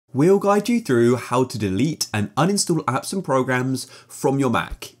We'll guide you through how to delete and uninstall apps and programs from your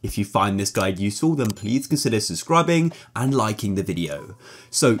Mac. If you find this guide useful, then please consider subscribing and liking the video.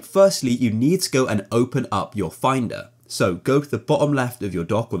 So firstly, you need to go and open up your Finder. So go to the bottom left of your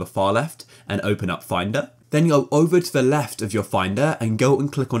dock or the far left and open up Finder. Then go over to the left of your Finder and go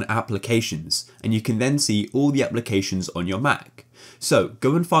and click on Applications, and you can then see all the applications on your Mac. So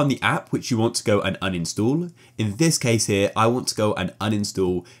go and find the app which you want to go and uninstall. In this case here, I want to go and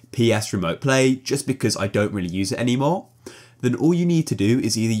uninstall PS Remote Play just because I don't really use it anymore. Then all you need to do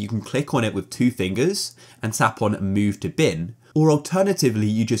is either you can click on it with 2 fingers and tap on Move to Bin, or alternatively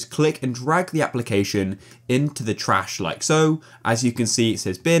you just click and drag the application into the trash like so. As you can see, it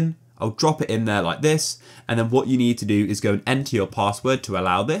says bin. I'll drop it in there like this, and then what you need to do is go and enter your password to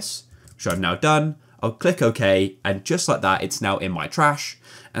allow this, which I've now done. I'll click OK, and just like that, it's now in my trash.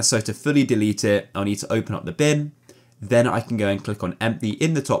 And so to fully delete it, I'll need to open up the bin. Then I can go and click on empty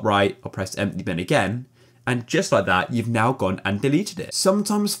in the top right. I'll press empty bin again. And just like that, you've now gone and deleted it.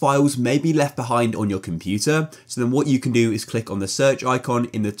 Sometimes files may be left behind on your computer. So then what you can do is click on the search icon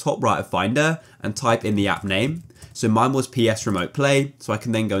in the top right of Finder and type in the app name. So mine was PS Remote Play. So I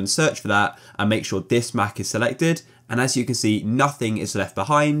can then go and search for that and make sure this Mac is selected. And as you can see, nothing is left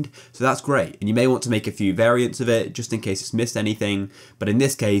behind. So that's great. And you may want to make a few variants of it just in case it's missed anything. But in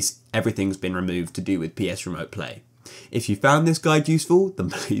this case, everything's been removed to do with PS Remote Play. If you found this guide useful, then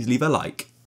please leave a like.